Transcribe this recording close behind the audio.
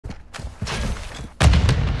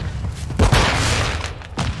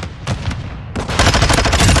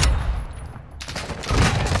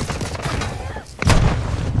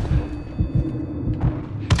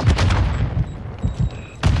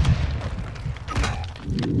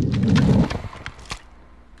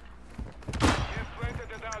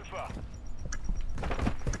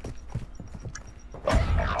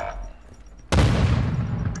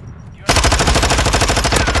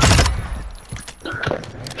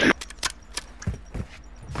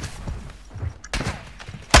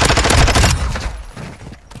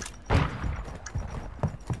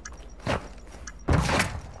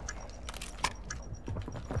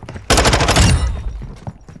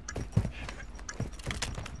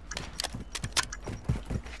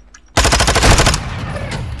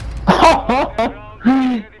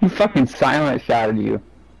fucking silent shotted you.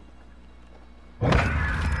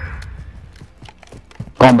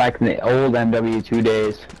 Going back to the old MW2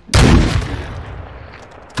 days.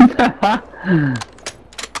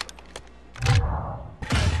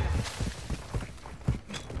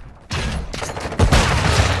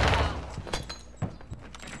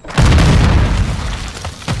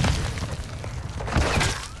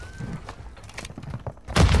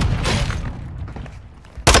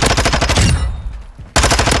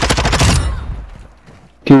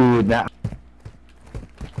 Dude, that.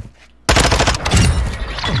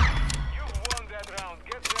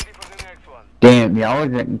 Damn, y'all are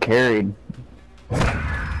getting carried. You're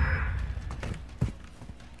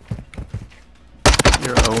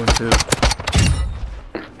 0-2.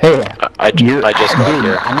 Hey, I just got dude,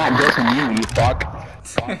 here. I'm not dissing you, you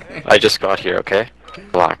fuck. I just got here, okay?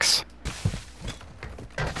 Relax.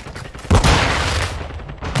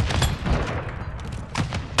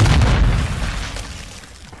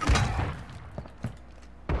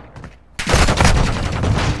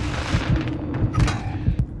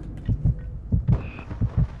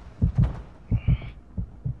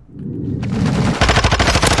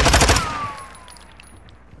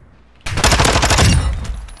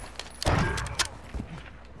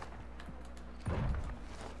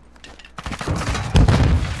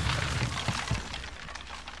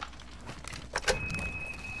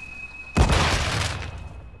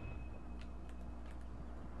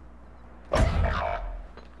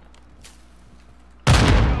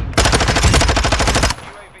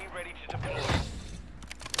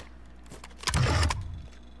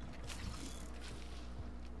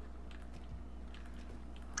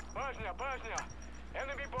 Bosnia!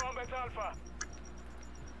 Enemy bomb at Alpha!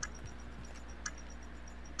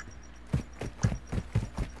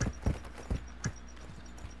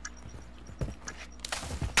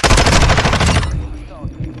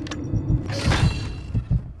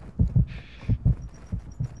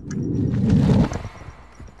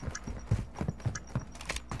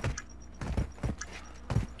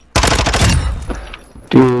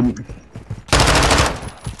 Dude.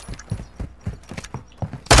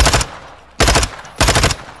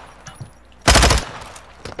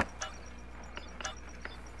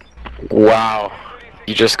 Wow.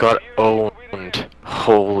 You just got owned.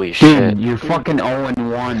 Holy shit. Dude, you're fucking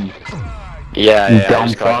 0-1. Yeah, You I dumb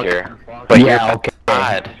just got fuck. here. But Yeah, you're okay.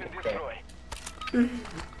 bad.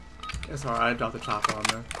 It's alright, I dropped the chopper on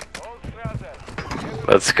there.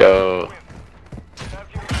 Let's go.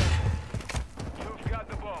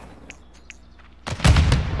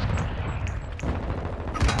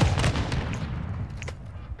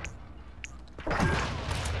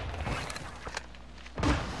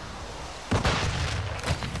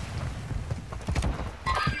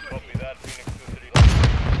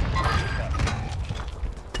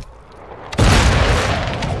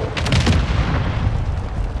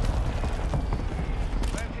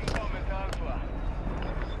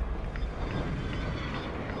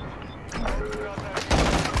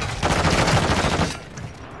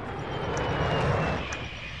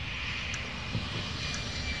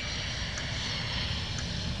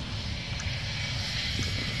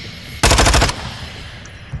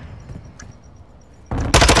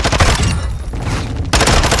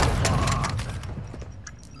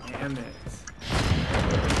 Damn it.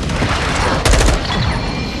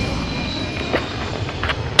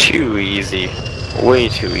 Too easy. Way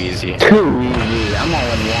too easy. Too easy. I'm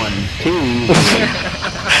 0-1. Too easy.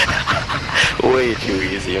 Way too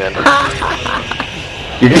easy, man.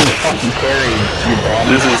 You're getting fucking carried, you bum.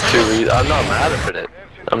 This is too easy. I'm not mad at it.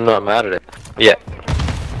 I'm not mad at it. Yeah.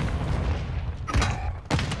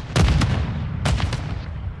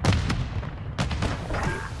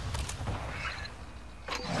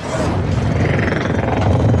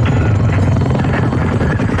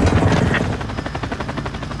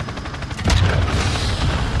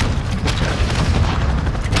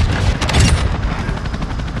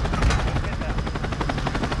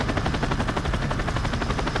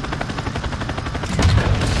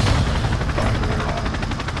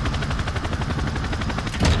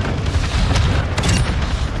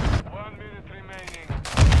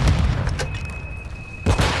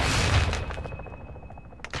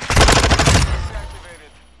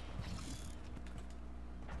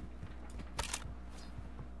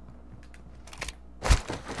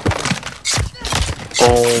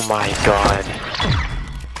 Oh my god.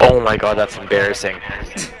 Oh my god, that's embarrassing.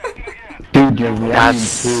 Dude, you're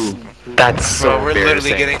 1-2. That's so Bro, we're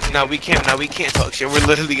embarrassing. literally getting. Now we can't talk shit. We're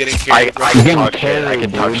literally getting I carried. bro. can You're talk getting shit. I carried,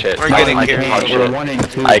 can talk dude. shit. We're getting I can carried. talk We're shit.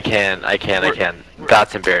 1-2. I can.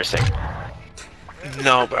 That's embarrassing.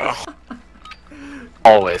 No, bro.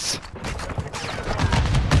 Always.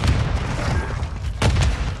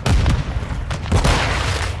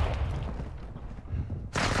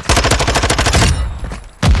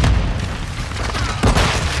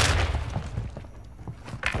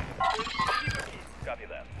 Copy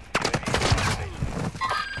that.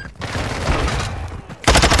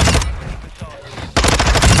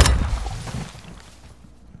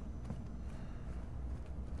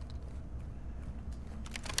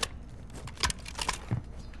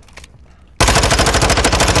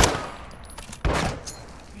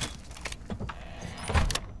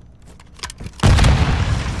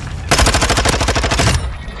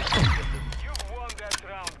 You've won that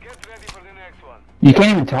round. Get ready for the next one. You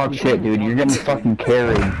can't even talk shit, dude. You're getting fucking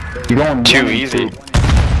carried. You're going Too 1 and easy. 2.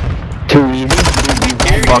 Too easy?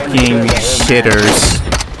 Dude, you Fucking shitters.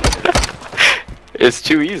 It's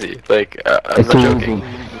too easy. Like, I'm It's not too joking.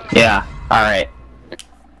 easy. Yeah. Alright.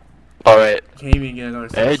 Alright. Can't even get another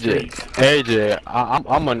AJ, AJ,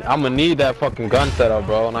 I'm gonna need that fucking gun setup,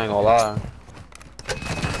 bro. And I ain't gonna lie.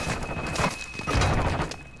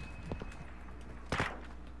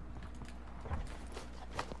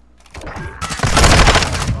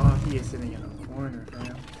 Oh, he is sitting in a corner,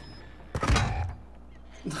 fam.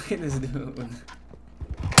 Look at this dude.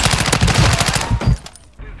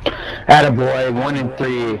 Attaboy, 1 and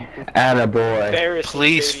 3. Attaboy.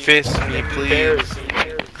 Please fist me, please.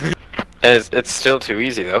 It's still too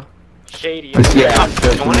easy though. Yeah.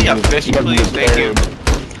 Can one of y'all fist me, please? Thank you.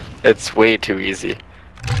 It's way too easy.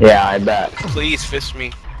 Yeah, I bet. Please fist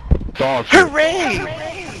me. Dog shit. Hooray!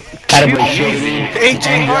 Attaboy, Shady.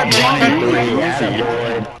 AJ Hart. 1 and 3.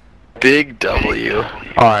 Attaboy. Big W.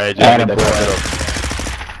 Alright, AJ, get that gun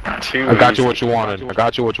setup. Too I got you easy. what you wanted. I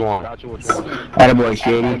got you what you want. Attaboy,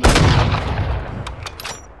 Shady.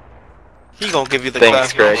 He gonna give you the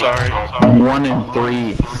Thanks, clap. I'm Greg. sorry. 1 and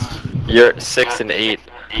 3. You're 6 and 8.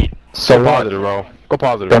 So Go what? positive, bro. Go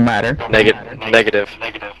positive. Don't matter. Negative.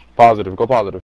 Positive. Go positive.